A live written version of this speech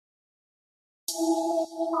Don't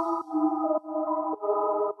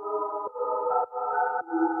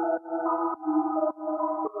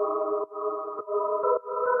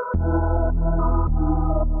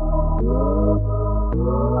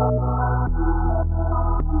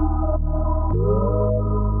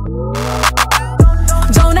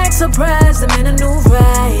act surprised, I'm in a new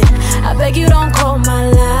ride. I beg you don't call my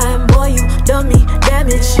line. Boy, you done me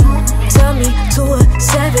damage. Turn me to a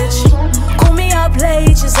savage. Call me up late,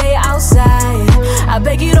 you say outside. I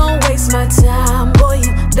beg you don't waste my time. Boy,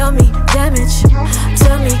 you done me damage.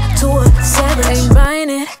 Turn me to a savage. Ain't buying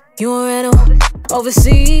it, you a rental.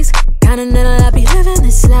 Overseas, Continental, I be living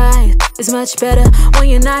this life. It's much better when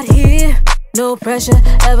you're not here. No pressure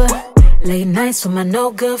ever. Late nights with my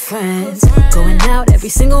no good friends. Going out every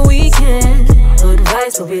single weekend. Good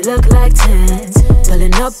vibes but we look like 10s.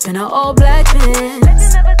 Pulling up in our all black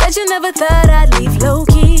Benz. Bet you never thought I'd leave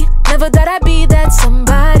low-key. Never thought I'd be that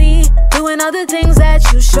somebody. Doing all the things that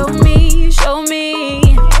you show me, show me.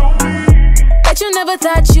 Bet you never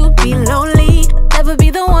thought you'd be lonely. Never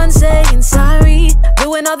be the one saying sorry.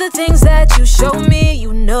 Doing all the things that you show me,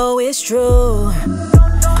 you know it's true.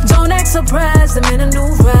 Don't act surprised, I'm in a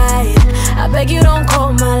new ride. I beg you don't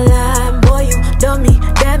call my line. Boy, you done me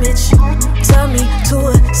damage. Turn me to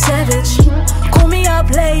a savage. Call me up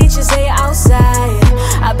late, you say outside.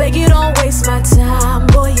 I beg you don't waste my time.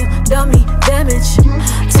 Boy, you done me damage.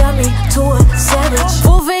 Turn me to a savage.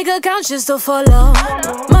 Full fake account just to follow.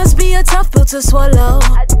 Must be a tough pill to swallow.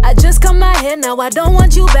 I just cut my hair, now I don't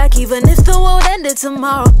want you back. Even if the world ended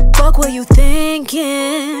tomorrow. Fuck what you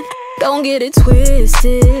thinking. Don't get it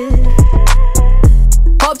twisted.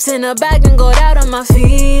 Popped in a bag and got out of my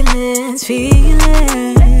feelings,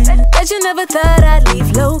 Bet you never thought I'd leave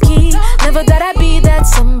low-key. Never thought I'd be that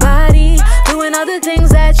somebody. Doing all the things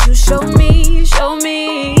that you show me, show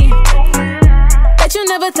me. Bet you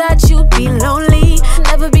never thought you'd be lonely.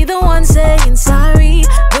 Never be the one saying sorry.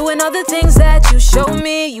 Doing all the things that you show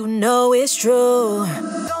me, you know it's true.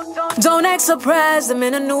 Don't act surprised, I'm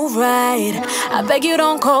in a new ride. I beg you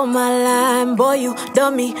don't call my line. Boy, you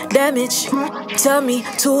done me damage. Turn me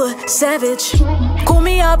to a savage. Call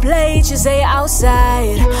me up late, you say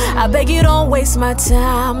outside. I beg you don't waste my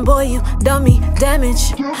time. Boy, you done me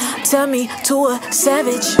damage. Turn me to a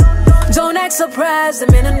savage. Don't act surprised,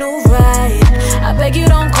 I'm in a new ride. I beg you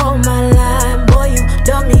don't call my line. Boy, you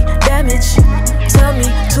done me damage. Turn me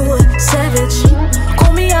to a savage.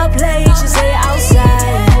 Call me up late,